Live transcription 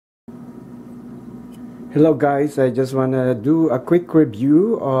Hello guys, I just want to do a quick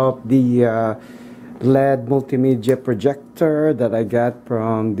review of the LED multimedia projector that I got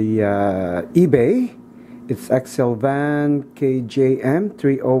from the eBay. It's Excelvan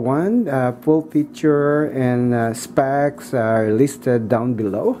Kjm-301. Full feature and specs are listed down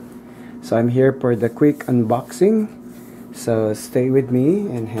below. So I'm here for the quick unboxing. So stay with me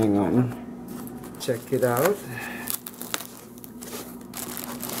and hang on. Check it out.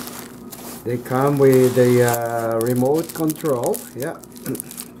 They come with a remote control. Yeah,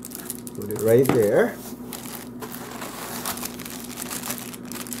 put it right there.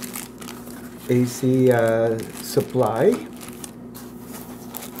 AC supply.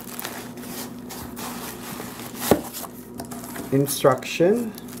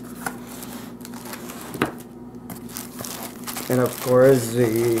 Instruction. And of course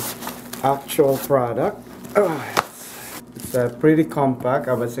the actual product. It's pretty compact.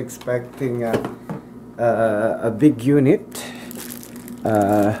 I was expecting a big unit,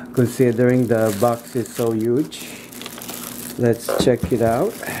 considering the box is so huge. Let's check it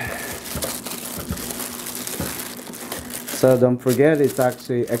out. So don't forget, it's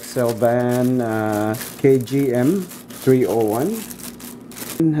actually Excelvan Kjm-301.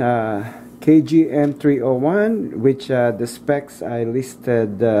 Kjm-301, which the specs I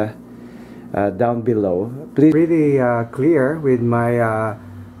listed down below. Please, really clear with my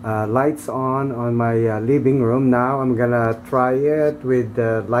lights on my living room. Now I'm gonna try it with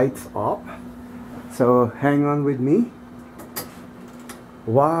the lights off, so hang on with me.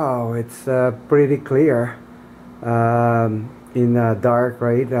 Wow, it's pretty clear in dark,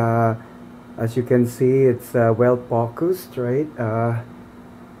 right? As you can see, it's well focused, right?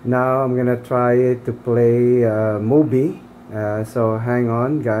 Now I'm gonna try it to play a movie, so hang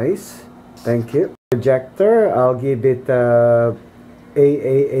on guys. Thank you. Projector, I'll give it AAAA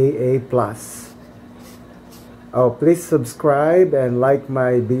plus. Oh, please subscribe and like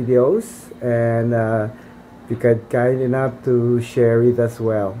my videos, and if you could kind enough to share it as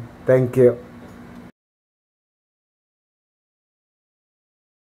well. Thank you.